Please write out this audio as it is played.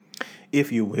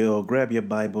If you will, grab your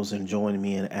Bibles and join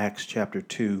me in Acts chapter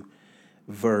 2,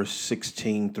 verse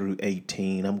 16 through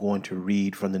 18. I'm going to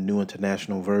read from the New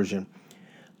International Version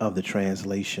of the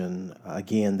translation.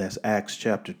 Again, that's Acts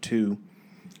chapter 2,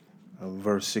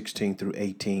 verse 16 through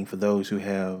 18. For those who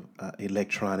have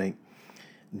electronic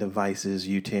devices,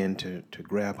 you tend to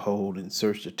grab hold and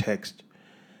search the text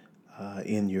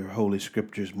in your Holy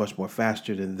Scriptures much more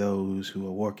faster than those who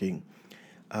are working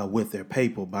with their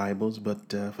paper Bibles. But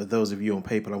for those of you on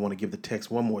paper, I want to give the text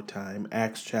one more time.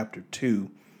 Acts chapter 2,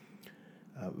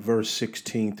 verse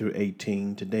 16 through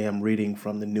 18. Today I'm reading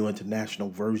from the New International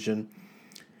Version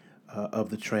of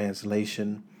the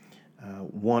translation.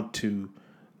 Want to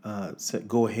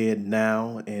go ahead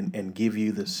now and give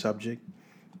you the subject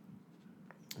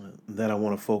that I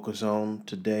want to focus on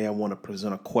today. I want to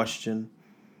present a question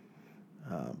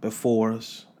before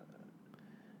us.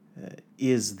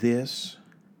 Is this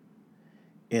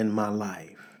in my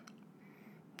life?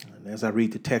 And as I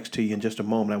read the text to you in just a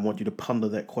moment, I want you to ponder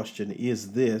that question.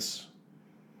 Is this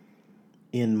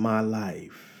in my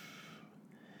life?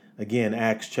 Again,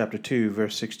 Acts chapter 2,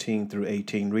 verse 16 through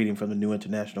 18, reading from the New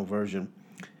International Version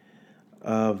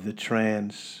of the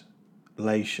translation.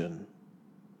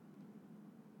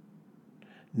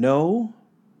 No,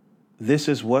 this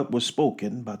is what was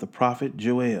spoken by the prophet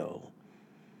Joel.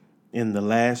 In the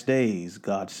last days,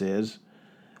 God says,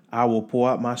 I will pour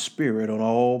out my spirit on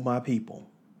all my people.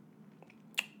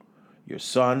 Your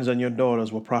sons and your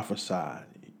daughters will prophesy.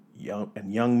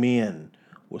 Young men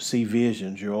will see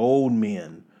visions. Your old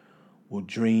men will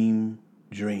dream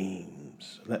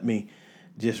dreams. Let me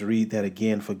just read that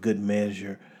again for good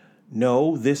measure.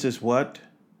 No, this is what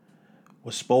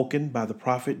was spoken by the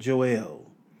prophet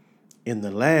Joel. In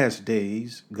the last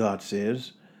days, God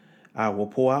says, I will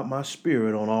pour out my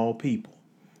spirit on all people.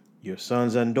 Your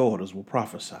sons and daughters will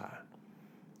prophesy.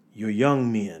 Your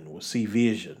young men will see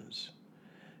visions.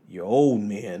 Your old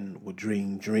men will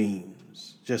dream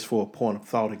dreams. Just for a point of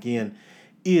thought again,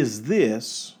 is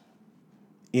this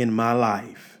in my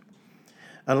life?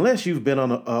 Unless you've been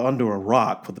under a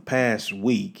rock for the past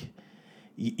week,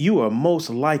 you are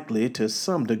most likely to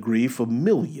some degree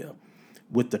familiar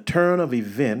with the turn of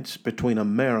events between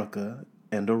America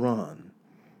and Iran.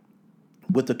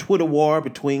 With the Twitter war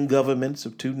between governments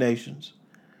of two nations,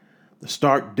 the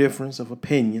stark difference of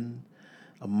opinion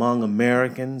among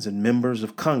Americans and members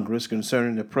of Congress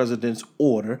concerning the president's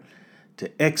order to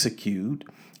execute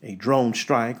a drone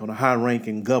strike on a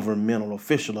high-ranking governmental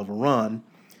official of Iran,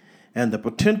 and the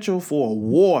potential for a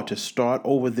war to start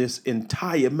over this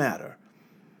entire matter,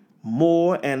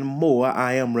 more and more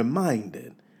I am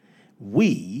reminded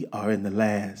we are in the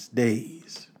last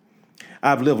days.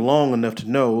 I've lived long enough to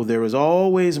know there is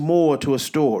always more to a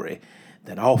story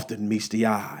than often meets the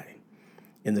eye.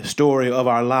 In the story of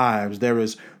our lives, there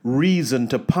is reason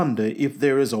to ponder if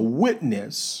there is a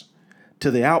witness to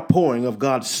the outpouring of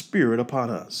God's Spirit upon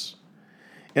us.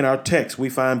 In our text, we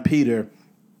find Peter,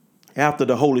 after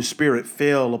the Holy Spirit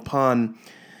fell upon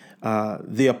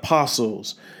the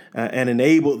apostles and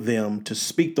enabled them to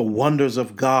speak the wonders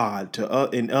of God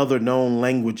in other known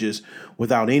languages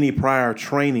without any prior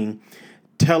training,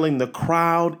 telling the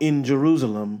crowd in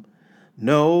Jerusalem,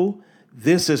 no,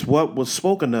 this is what was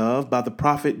spoken of by the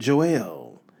prophet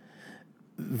Joel.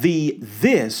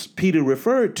 This Peter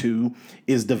referred to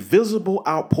is the visible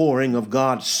outpouring of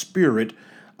God's Spirit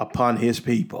upon his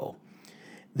people.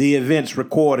 The events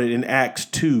recorded in Acts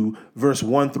 2, verse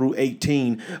 1 through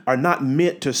 18 are not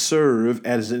meant to serve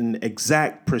as an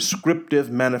exact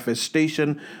prescriptive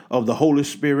manifestation of the Holy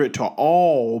Spirit to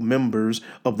all members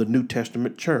of the New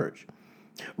Testament church.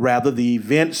 Rather, the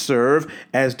events serve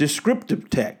as descriptive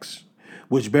texts,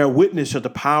 which bear witness to the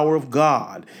power of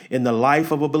God in the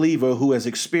life of a believer who has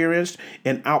experienced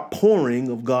an outpouring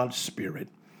of God's Spirit.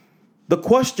 The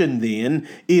question then,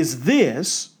 is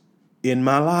this in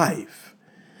my life?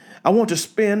 I want to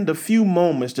spend a few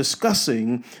moments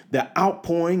discussing the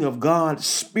outpouring of God's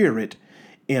Spirit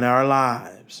in our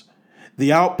lives.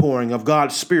 The outpouring of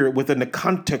God's Spirit within the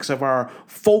context of our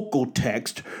focal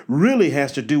text really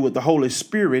has to do with the Holy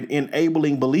Spirit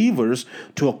enabling believers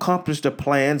to accomplish the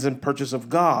plans and purposes of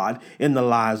God in the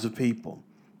lives of people.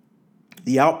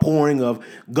 The outpouring of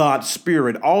God's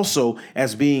Spirit is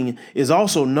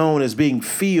also known as being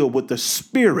filled with the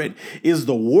Spirit is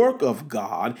the work of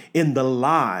God in the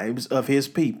lives of his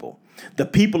people. The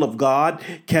people of God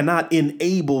cannot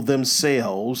enable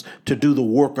themselves to do the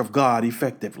work of God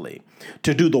effectively.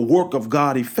 To do the work of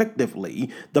God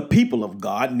effectively, the people of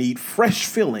God need fresh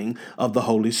filling of the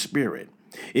Holy Spirit.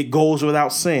 It goes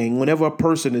without saying, whenever a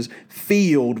person is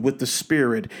filled with the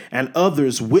Spirit and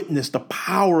others witness the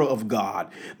power of God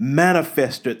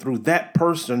manifested through that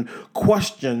person,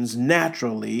 questions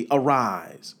naturally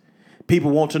arise.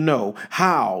 People want to know,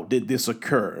 how did this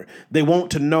occur? They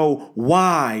want to know,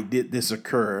 why did this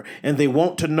occur? And they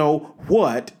want to know,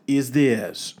 what is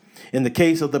this? In the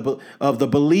case of the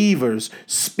believers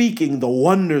speaking the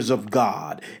wonders of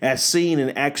God, as seen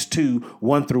in Acts 2,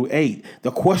 1 through 8,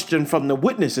 the question from the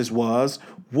witnesses was,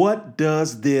 what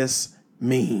does this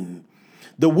mean?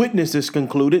 The witnesses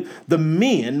concluded the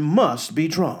men must be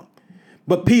drunk.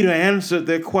 But Peter answered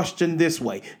their question this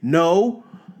way: no,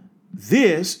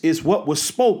 this is what was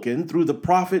spoken through the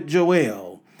prophet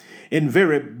Joel. In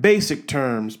very basic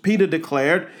terms, Peter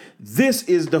declared, this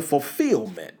is the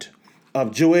fulfillment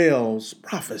of Joel's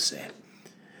prophecy.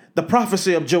 The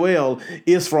prophecy of Joel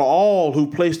is for all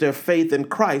who place their faith in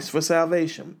Christ for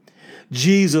salvation.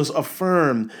 Jesus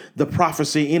affirmed the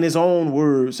prophecy in his own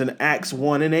words in Acts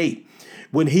 1 and 8,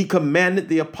 when he commanded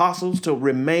the apostles to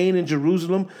remain in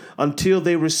Jerusalem until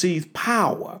they received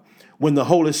power when the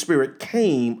Holy Spirit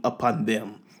came upon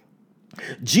them.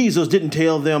 Jesus didn't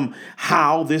tell them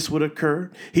how this would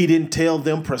occur. He didn't tell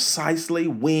them precisely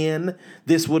when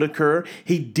this would occur.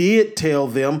 He did tell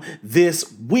them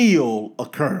this will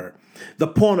occur. The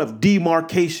point of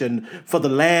demarcation for the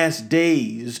last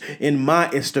days, in my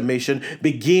estimation,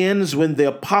 begins when the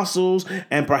apostles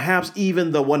and perhaps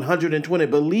even the 120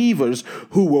 believers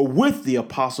who were with the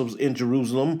apostles in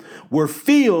Jerusalem were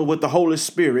filled with the Holy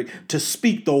Spirit to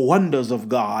speak the wonders of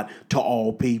God to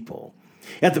all people.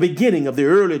 At the beginning of the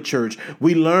early church,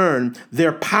 we learn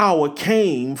their power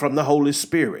came from the Holy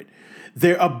Spirit.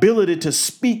 Their ability to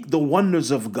speak the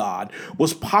wonders of God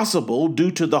was possible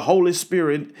due to the Holy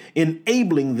Spirit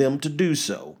enabling them to do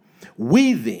so.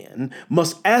 We then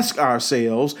must ask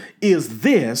ourselves, is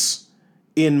this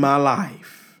in my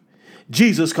life?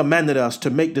 Jesus commanded us to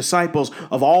make disciples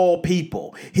of all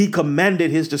people. He commanded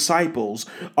his disciples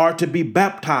are to be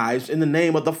baptized in the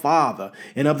name of the Father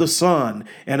and of the Son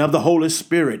and of the Holy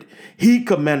Spirit. He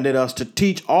commanded us to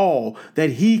teach all that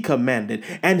he commanded,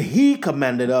 and he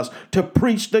commanded us to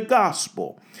preach the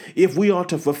gospel. If we are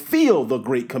to fulfill the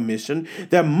Great Commission,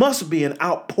 there must be an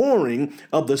outpouring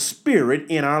of the Spirit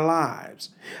in our lives.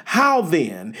 How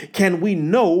then can we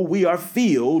know we are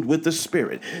filled with the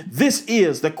Spirit? This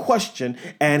is the question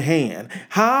at hand.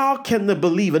 How can the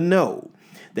believer know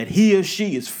that he or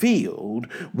she is filled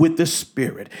with the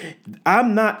Spirit?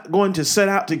 I'm not going to set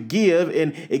out to give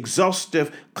an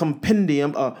exhaustive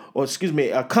compendium,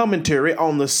 a commentary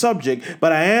on the subject,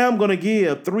 but I am going to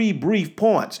give 3 brief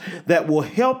points that will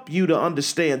help you to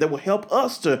understand, that will help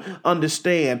us to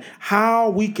understand how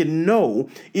we can know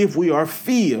if we are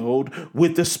filled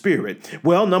with the Spirit.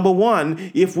 Well, number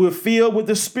 1, if we're filled with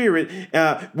the Spirit,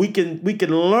 we can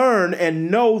learn and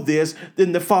know this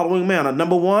in the following manner.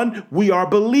 Number 1, we are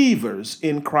believers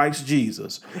in Christ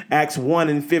Jesus. Acts 1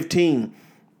 and 15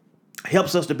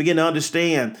 helps us to begin to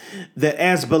understand that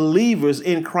as believers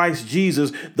in Christ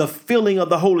Jesus, the filling of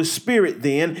the Holy Spirit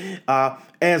then,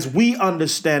 as we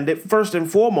understand it, first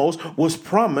and foremost, was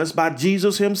promised by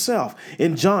Jesus himself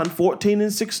in John 14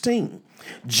 and 16.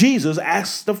 Jesus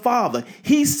asked the Father.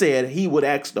 He said he would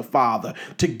ask the Father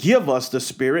to give us the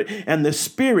Spirit, and the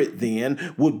Spirit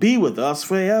then would be with us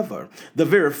forever. The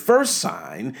very first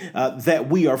sign that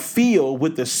we are filled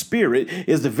with the Spirit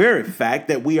is the very fact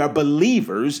that we are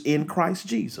believers in Christ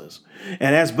Jesus.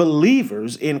 And as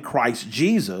believers in Christ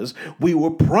Jesus, we were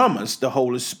promised the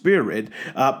Holy Spirit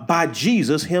by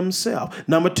Jesus himself.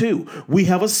 Number 2, we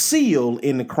have a seal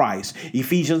in Christ.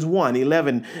 Ephesians 1,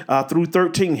 11 through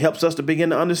 13 helps us to begin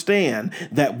to understand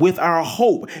that with our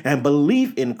hope and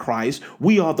belief in Christ,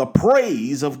 we are the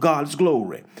praise of God's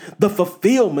glory, the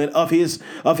fulfillment of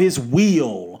his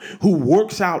will, who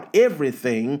works out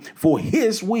everything for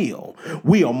his will.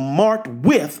 We are marked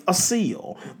with a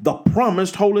seal, the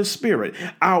promised Holy Spirit,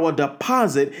 our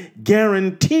deposit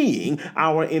guaranteeing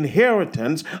our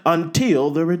inheritance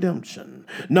until the redemption.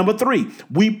 Number 3,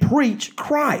 we preach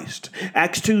Christ.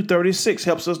 Acts 2:36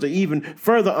 helps us to even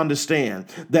further understand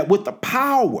that with the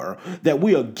power that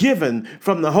we are given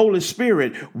from the Holy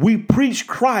Spirit, we preach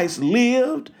Christ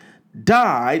lived,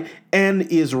 died, and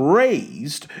is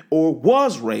raised or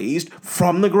was raised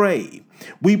from the grave.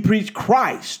 We preach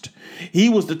Christ. He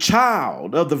was the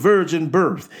child of the virgin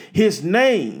birth. His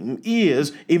name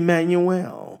is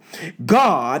Emmanuel.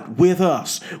 God with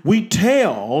us. We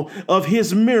tell of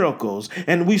his miracles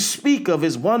and we speak of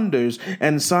his wonders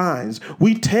and signs.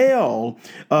 We tell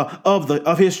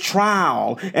of his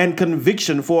trial and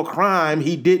conviction for a crime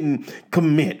he didn't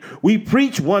commit. We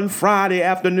preach one Friday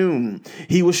afternoon,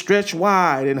 he was stretched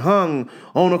wide and hung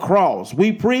on a cross.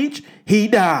 We preach he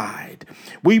died.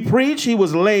 We preach he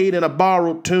was laid in a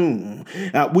borrowed tomb.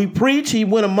 We preach he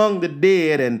went among the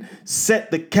dead and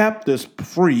set the captives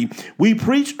free. We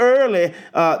preach early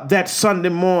that Sunday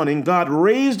morning God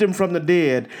raised him from the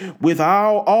dead with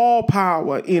all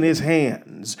power in his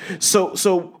hands.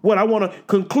 So what I want to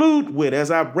conclude with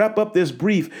as I wrap up this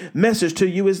brief message to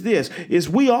you is this, is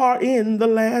we are in the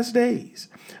last days,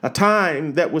 a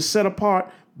time that was set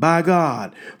apart by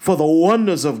God for the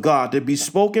wonders of God to be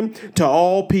spoken to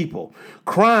all people.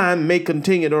 Crime may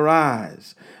continue to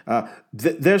rise.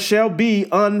 There shall be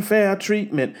unfair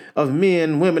treatment of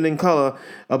men, women, and color,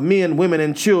 of men, women,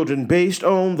 and children based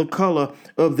on the color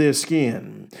of their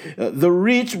skin. The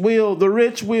rich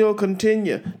will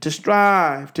continue to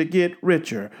strive to get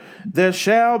richer. There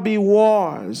shall be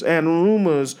wars and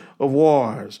rumors of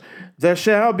wars. There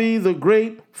shall be the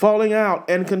great falling out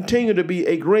and continue to be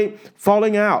a great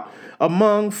falling out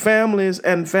among families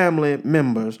and family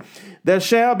members. There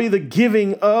shall be the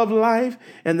giving of life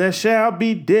and there shall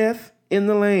be death in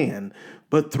the land.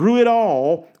 But through it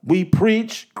all, we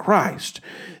preach Christ.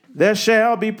 There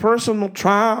shall be personal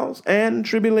trials and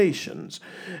tribulations.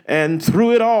 And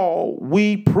through it all,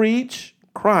 we preach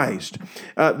Christ.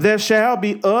 There shall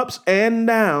be ups and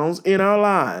downs in our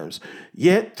lives.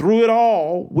 Yet through it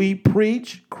all, we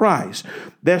preach Christ.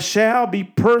 There shall be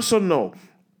personal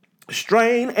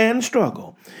strain and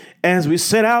struggle as we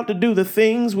set out to do the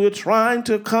things we're trying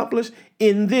to accomplish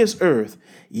in this earth.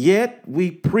 Yet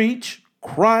we preach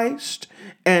Christ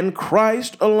and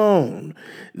Christ alone.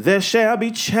 There shall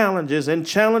be challenges, and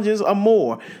challenges are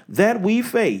more that we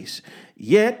face.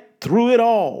 Yet through it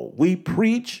all, we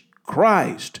preach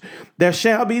Christ. There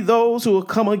shall be those who will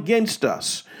come against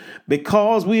us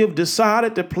because we have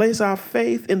decided to place our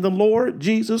faith in the Lord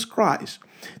Jesus Christ.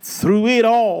 Through it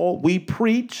all, we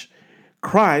preach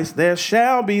Christ. There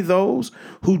shall be those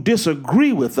who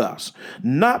disagree with us,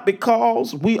 not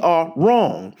because we are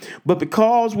wrong, but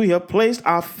because we have placed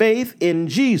our faith in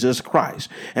Jesus Christ,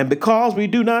 and because we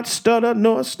do not stutter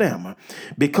nor stammer,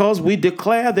 because we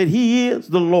declare that he is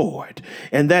the Lord,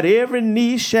 and that every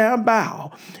knee shall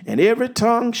bow and every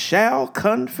tongue shall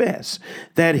confess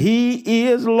that he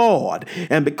is Lord,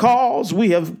 and because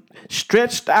we have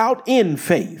stretched out in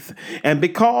faith, and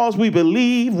because we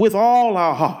believe with all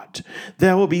our heart,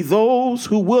 there will be those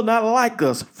who will not like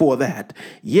us for that.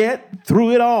 Yet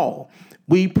through it all,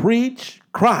 we preach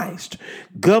Christ.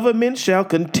 Government shall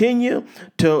continue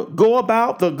to go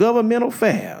about the governmental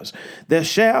affairs. There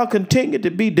shall continue to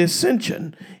be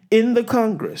dissension in the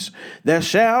Congress. There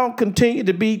shall continue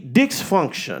to be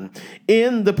dysfunction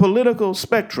in the political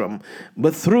spectrum.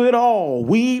 But through it all,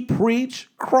 we preach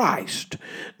Christ.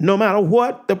 No matter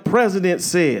what the president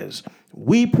says,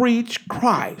 we preach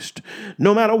Christ.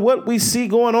 No matter what we see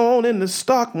going on in the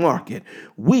stock market,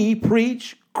 we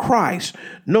preach Christ.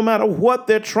 No matter what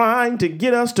they're trying to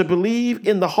get us to believe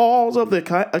in the halls of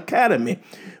the academy,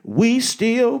 we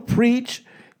still preach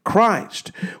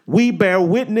Christ. We bear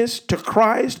witness to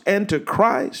Christ and to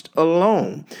Christ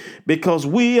alone, because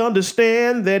we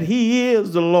understand that he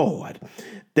is the Lord,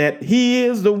 that he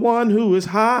is the one who is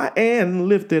high and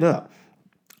lifted up,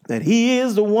 that he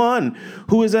is the one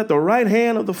who is at the right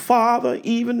hand of the Father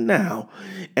even now.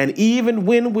 And even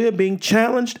when we're being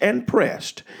challenged and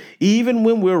pressed, even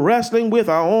when we're wrestling with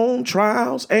our own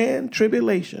trials and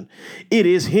tribulation, it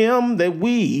is him that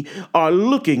we are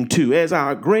looking to as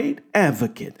our great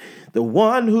advocate, the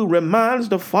one who reminds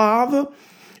the Father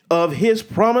of his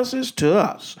promises to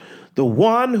us, the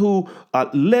one who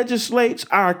legislates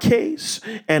our case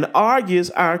and argues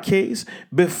our case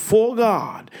before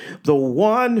God, the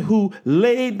one who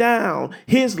laid down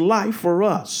his life for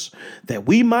us, that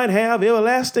we might have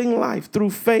everlasting life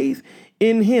through faith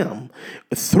in him.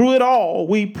 Through it all,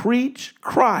 we preach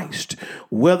Christ.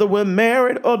 Whether we're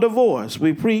married or divorced,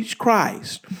 we preach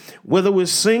Christ. Whether we're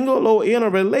single or in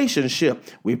a relationship,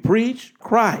 we preach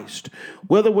Christ.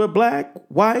 Whether we're black,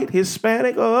 white,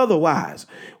 Hispanic, or otherwise,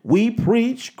 we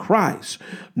preach Christ.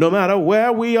 No matter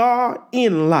where we are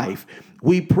in life,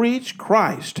 we preach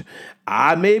Christ.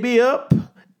 I may be up,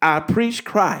 I preach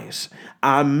Christ.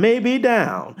 I may be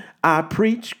down, I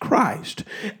preach Christ.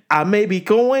 I may be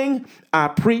going, I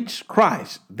preach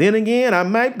Christ. Then again, I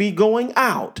might be going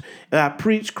out, and I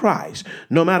preach Christ.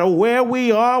 No matter where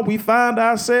we are, we find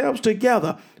ourselves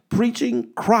together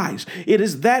preaching Christ. It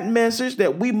is that message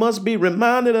that we must be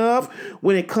reminded of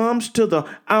when it comes to the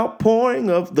outpouring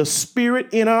of the Spirit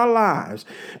in our lives,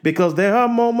 because there are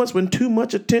moments when too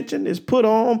much attention is put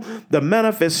on the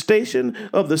manifestation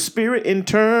of the Spirit in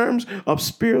terms of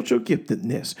spiritual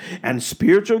giftedness. And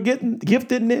spiritual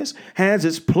giftedness has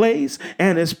its place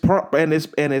and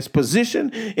its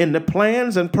position in the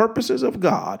plans and purposes of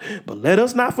God. But let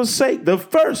us not forsake the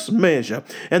first measure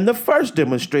and the first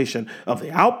demonstration of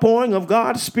the outpouring of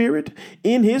God's Spirit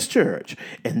in his church,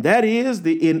 and that is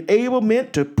the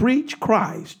enablement to preach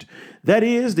Christ. That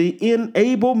is the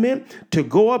enablement to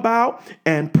go about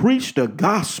and preach the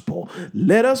gospel.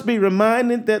 Let us be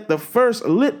reminded that the first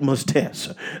litmus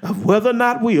test of whether or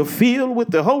not we are filled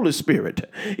with the Holy Spirit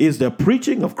is the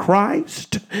preaching of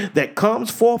Christ that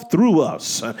comes forth through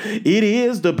us. It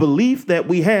is the belief that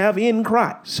we have in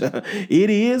Christ. It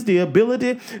is the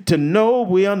ability to know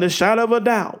beyond the shadow of a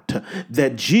doubt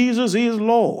that Jesus is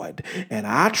Lord, and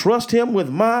I trust him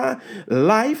with my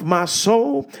life, my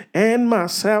soul, and my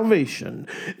salvation.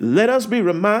 Let us be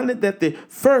reminded that the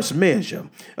first measure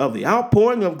of the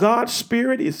outpouring of God's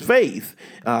Spirit is faith.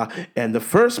 And the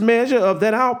first measure of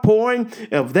that outpouring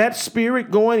of that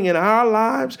Spirit going in our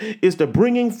lives is the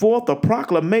bringing forth the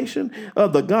proclamation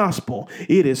of the gospel.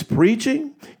 It is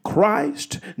preaching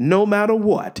Christ no matter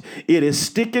what. It is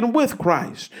sticking with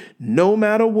Christ no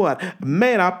matter what.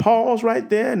 Man, I pause right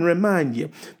there and remind you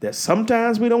that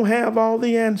sometimes we don't have all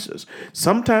the answers.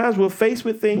 Sometimes we're faced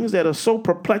with things that are so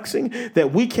perplexing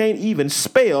that we can't even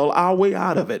spell our way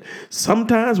out of it.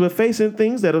 Sometimes we're facing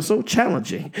things that are so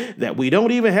challenging that we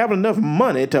don't even have enough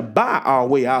money to buy our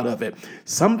way out of it.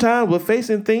 Sometimes we're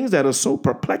facing things that are so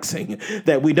perplexing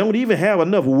that we don't even have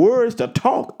enough words to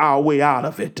talk our way out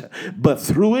of it. But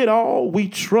through it all, we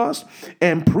trust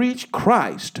and preach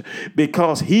Christ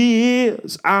because he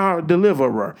is our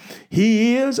deliverer.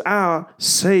 He is our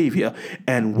Savior.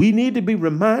 And we need to be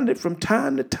reminded from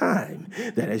time to time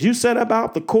that as you set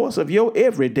about the course of your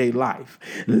everyday life,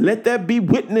 let there be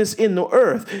witness in the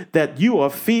earth that you are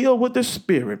filled with the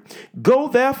Spirit. Go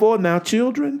therefore now,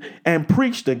 children, and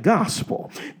preach the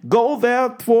gospel. Go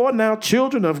therefore now,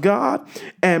 children of God,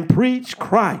 and preach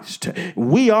Christ.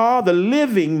 We are the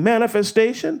living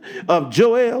manifestation of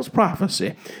Joel's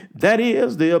prophecy. That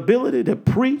is the ability to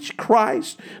preach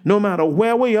Christ no matter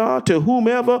where we are, to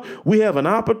whomever we have an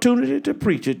opportunity to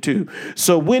preach it to.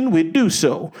 So when we do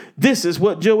so, this is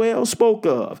what Joel spoke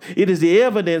of. It is the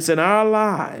evidence in our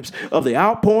lives of the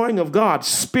outpouring of God's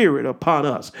Spirit upon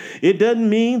us. It doesn't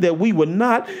mean that we would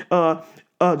not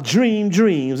dream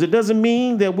dreams. It doesn't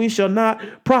mean that we shall not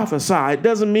prophesy. It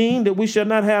doesn't mean that we shall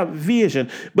not have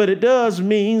vision. But it does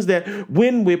mean that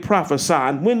when we prophesy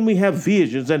and when we have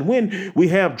visions and when we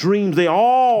have dreams, they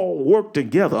all work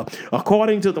together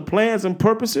according to the plans and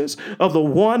purposes of the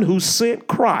one who sent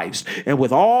Christ. And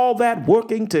with all that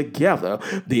working together,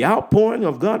 the outpouring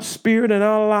of God's Spirit in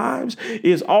our lives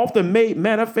is often made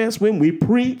manifest when we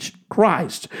preach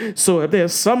Christ. So if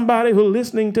there's somebody who's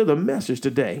listening to the message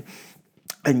today,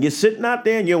 and you're sitting out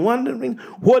there and you're wondering,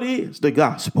 what is the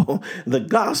gospel? The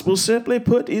gospel, simply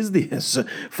put, is this: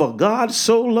 for God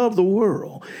so loved the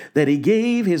world that he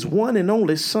gave his one and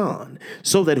only Son,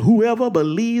 so that whoever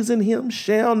believes in him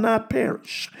shall not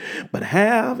perish, but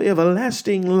have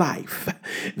everlasting life.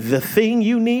 The thing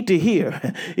you need to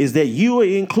hear is that you are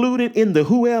included in the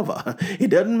whoever. It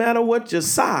doesn't matter what your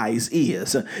size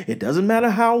is. It doesn't matter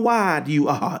how wide you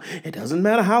are. It doesn't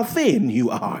matter how thin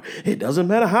you are. It doesn't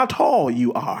matter how tall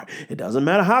you are. It doesn't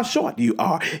matter how short you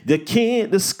are.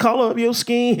 The color of your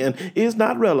skin is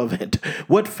not relevant.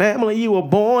 What family you were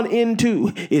born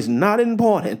into is not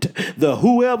important. The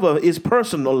whoever is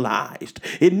personalized.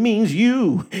 It means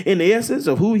you, in the essence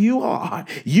of who you are.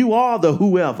 You are the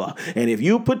whoever. And if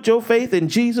you put your faith in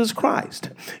Jesus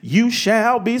Christ, you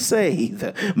shall be saved.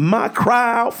 My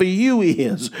cry out for you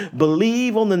is,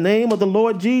 believe on the name of the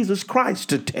Lord Jesus Christ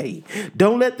today.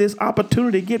 Don't let this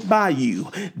opportunity get by you.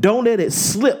 Don't let it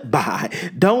slip by.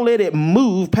 Don't let it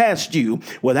move past you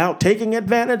without taking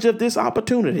advantage of this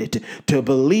opportunity to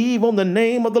believe on the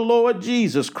name of the Lord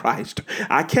Jesus Christ.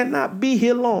 I cannot be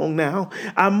here long now.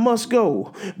 I must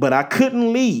go, but I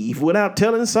couldn't leave without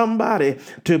telling somebody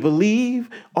to believe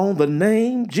on the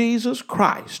name Jesus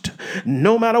Christ.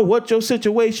 No matter what your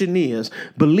situation is,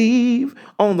 believe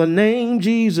on the name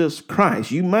Jesus Christ.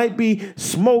 You might be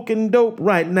smoking dope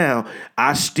right now.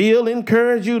 I still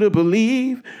encourage you to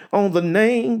believe on the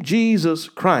name Jesus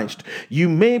Christ. You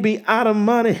may be out of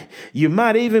money. You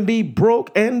might even be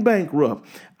broke and bankrupt.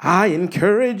 I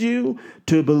encourage you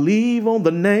to believe on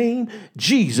the name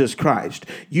Jesus Christ.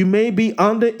 You may be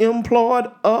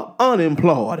underemployed or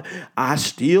unemployed. I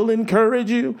still encourage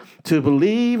you to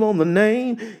believe on the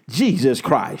name Jesus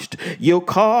Christ. Your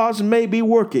cars may be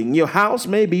working, your house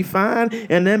may be fine,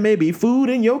 and there may be food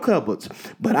in your cupboards,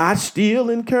 but I still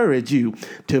encourage you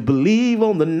to believe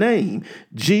on the name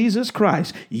Jesus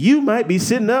Christ. You might be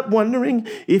sitting up wondering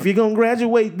if you're going to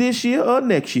graduate this year or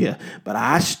next year, but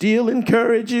I still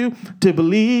encourage you to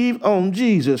believe on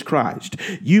Jesus Christ.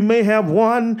 You may have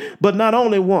one, but not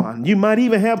only one. You might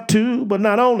even have two, but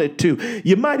not only two.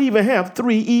 You might even have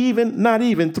three, not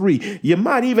even three. You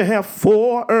might even have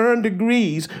 4 earned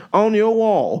degrees on your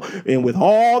wall. And with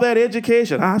all that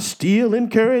education, I still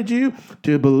encourage you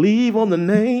to believe on the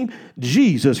name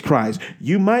Jesus Christ.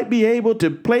 You might be able to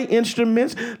play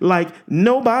instruments like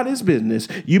nobody's business.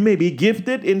 You may be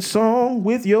gifted in song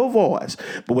with your voice,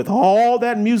 but with all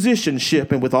that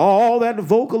musicianship and with all that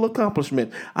vocal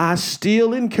accomplishment, I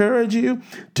still encourage you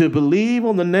to believe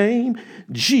on the name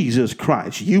Jesus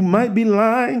Christ. You might be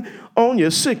lying on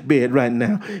your sick bed right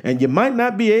now, and you might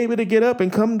not be able to get up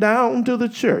and come down to the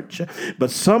church, but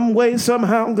some way,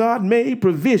 somehow, God made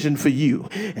provision for you,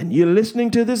 and you're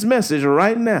listening to this message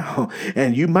right now,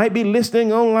 and you might be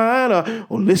listening online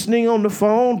or listening on the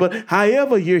phone, but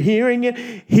however you're hearing it,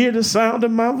 hear the sound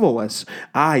of my voice.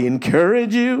 I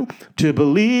encourage you to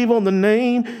believe on the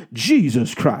name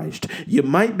Jesus Christ. You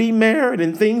might be married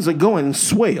and things are going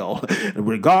swell,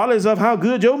 regardless of how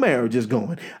good your marriage is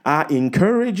going. I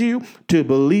encourage you to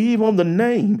believe on the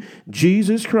name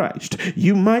Jesus Christ.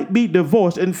 You might be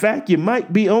divorced. In fact, you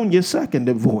might be on your second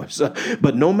divorce.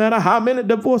 But no matter how many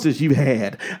divorces you've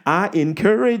had, I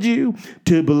encourage you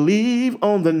to believe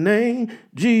on the name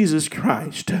Jesus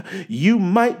Christ. You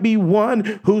might be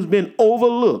one who's been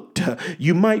overlooked.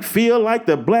 You might feel like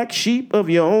the black sheep of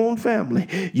your own family.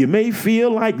 You may feel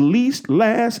like least,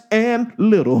 last, and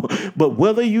little. But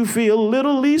whether you feel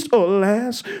little, least, or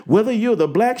last, whether you're the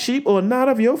black sheep or not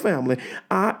of your family,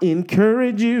 I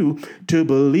encourage you to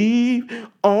believe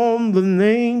on the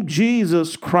name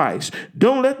Jesus Christ.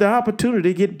 Don't let the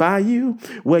opportunity get by you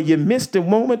where you missed the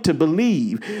moment to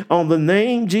believe on the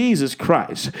name Jesus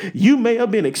Christ. You may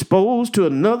have been exposed to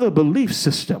another belief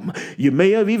system. You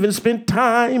may have even spent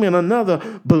time in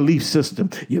another belief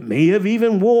system. You may have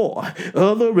even wore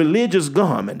other religious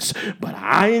garments. But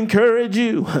I encourage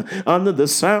you, under the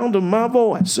sound of my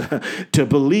voice, to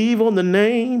believe on the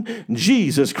name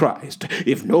Jesus Christ.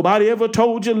 If nobody ever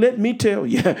told you, let me tell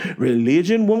you,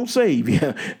 religion won't save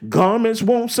you. Garments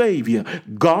won't save you.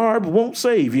 Garb won't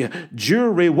save you.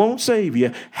 Jewelry won't save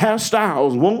you.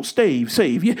 Hairstyles won't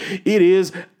save you. It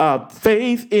is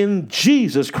faith in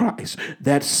Jesus Christ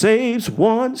that saves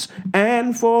once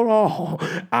and for all.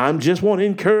 I just want to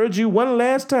encourage you one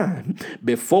last time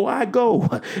before I go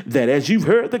that as you've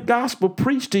heard the gospel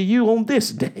preached to you on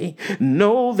this day,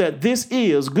 know that this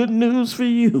is good news for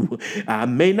you. I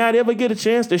may not ever get a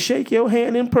chance to shake your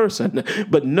hand in person,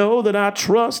 but know that I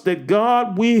trust that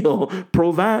God will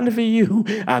provide for you.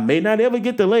 I may not ever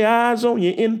get to lay eyes on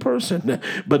you in person,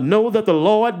 but know that the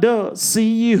Lord does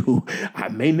see you. I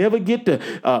may never get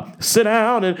to sit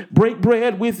down and break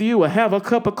bread with you or have a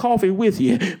cup of coffee with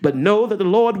you, but know that the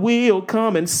Lord will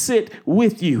come and sit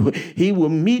with you. He will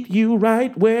meet you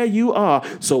right where you are.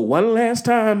 So one last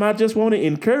time, I just want to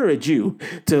encourage you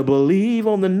to believe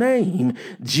on the name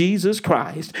Jesus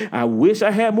Christ. I wish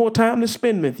I had more time to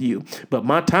spend with you, but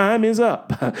my time is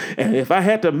up. And if I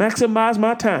had to maximize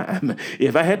my time,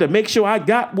 if I had to make sure I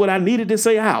got what I needed to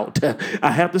say out,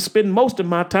 I have to spend most of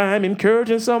my time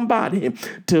encouraging somebody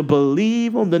to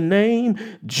believe on the name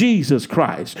Jesus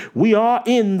Christ. We are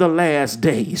in the last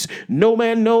days. No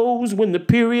man knows when the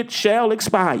period shall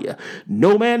expire.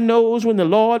 No man knows when the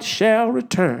Lord shall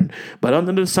return. But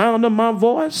under the sound of my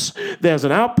voice, there's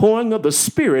an outpouring of the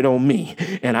Spirit on me.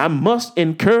 And I must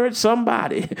encourage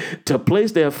somebody to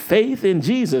place their faith in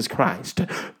Jesus Christ.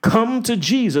 Come to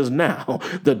Jesus now.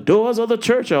 The doors of the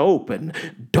church are open.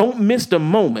 Don't miss the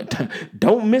moment.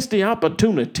 Don't miss the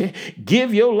opportunity.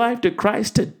 Give your life to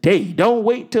Christ today. Don't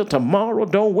wait till tomorrow.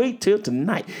 Don't wait till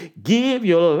tonight. Give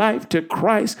your life to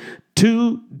Christ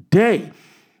today.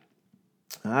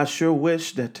 I sure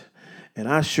wish that, and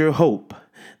I sure hope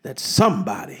that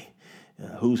somebody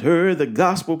who's heard the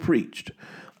gospel preached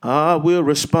will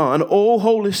respond. Oh,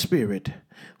 Holy Spirit,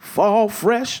 fall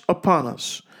fresh upon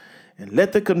us and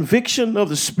let the conviction of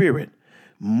the Spirit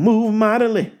move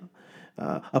mightily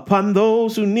upon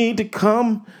those who need to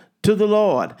come to the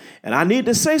Lord. And I need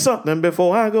to say something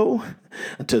before I go.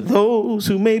 To those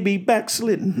who may be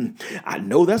backslidden. I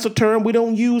know that's a term we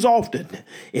don't use often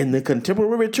in the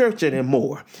contemporary church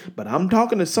anymore, but I'm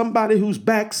talking to somebody who's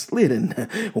backslidden.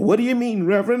 What do you mean,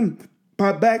 Reverend?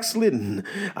 By backslidden,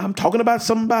 I'm talking about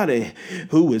somebody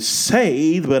who is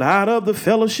saved but out of the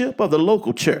fellowship of the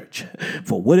local church.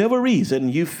 For whatever reason,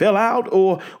 you fell out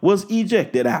or was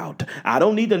ejected out. I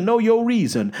don't need to know your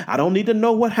reason. I don't need to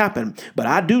know what happened, but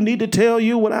I do need to tell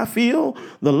you what I feel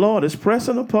the Lord is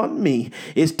pressing upon me.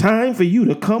 It's time for you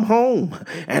to come home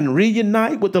and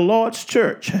reunite with the Lord's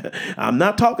church. I'm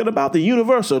not talking about the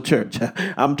universal church.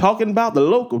 I'm talking about the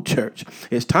local church.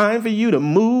 It's time for you to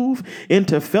move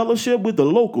into fellowship with the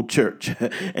local church.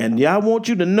 And I want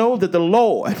you to know that the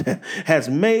Lord has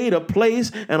made a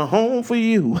place and a home for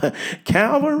you.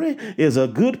 Calvary is a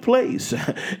good place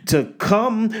to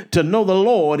come to know the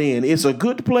Lord in. It's a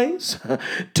good place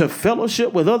to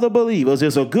fellowship with other believers.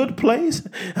 It's a good place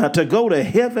to go to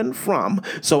heaven from.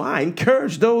 So I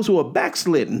encourage those who are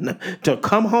backslidden to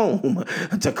come home,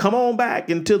 to come on back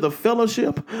into the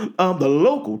fellowship of the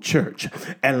local church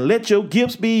and let your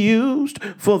gifts be used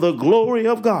for the glory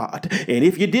of God. And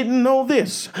if you didn't know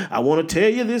this, I want to tell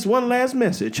you this one last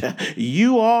message.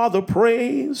 You are the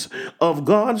praise of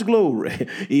God's glory.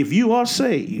 If you are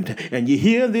saved and you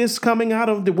hear this coming out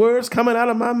of the words coming out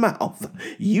of my mouth,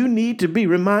 you need to be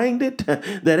reminded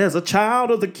that as a child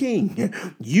of the King,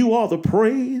 you are the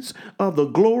praise of the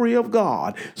glory of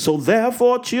God. So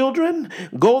therefore, children,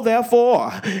 go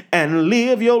therefore and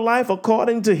live your life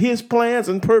according to his plans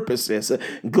and purposes.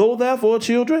 Go therefore,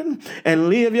 children, and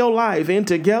live your life in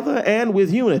together and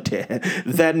with unity,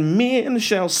 that men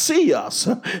shall see us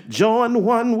join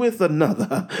one with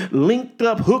another, linked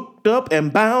up, hooked up,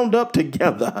 and bound up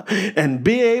together, and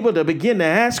be able to begin to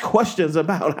ask questions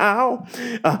about how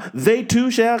they too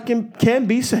can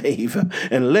be saved.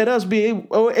 And let us be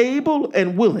able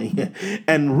and willing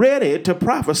and ready to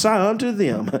prophesy unto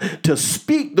them, to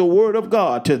speak the word of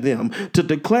God to them, to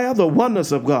declare the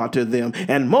oneness of God to them,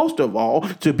 and most of all,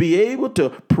 to be able to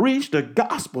preach the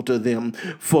gospel to them.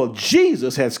 For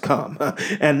Jesus has come.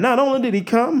 And not only did he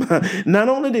come, not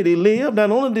only did he live,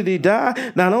 not only did he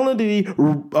die, not only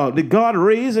did God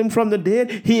raise him from the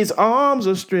dead, his arms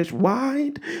are stretched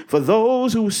wide for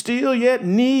those who still yet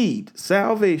need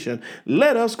salvation.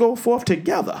 Let us go forth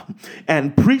together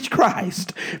and preach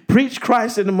Christ. Preach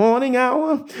Christ in the morning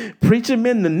hour, preach him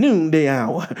in the noonday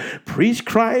hour, preach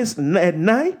Christ at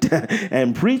night,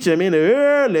 and preach him in the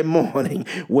early morning.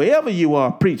 Wherever you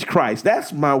are, preach Christ.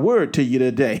 That's my word to you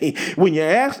today. When you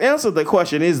answer the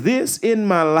question, is this in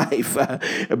my life?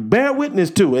 Bear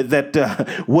witness to it that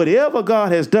whatever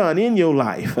God has done in your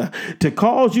life to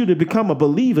cause you to become a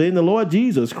believer in the Lord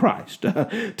Jesus Christ,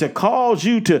 to cause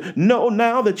you to know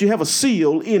now that you have a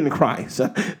seal in Christ,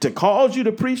 to cause you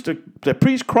to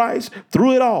preach Christ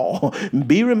through it all.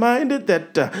 Be reminded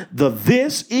that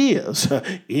this is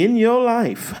in your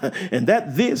life, and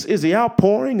that this is the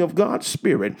outpouring of God's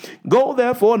Spirit. Go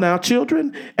therefore now,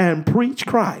 children, and preach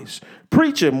Christ.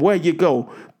 Preach him where you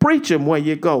go. Preach him where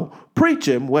you go. Preach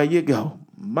him where you go.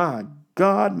 My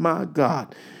God, my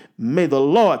God. May the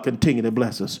Lord continue to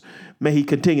bless us. May he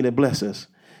continue to bless us.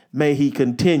 May he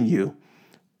continue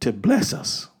to bless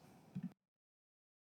us.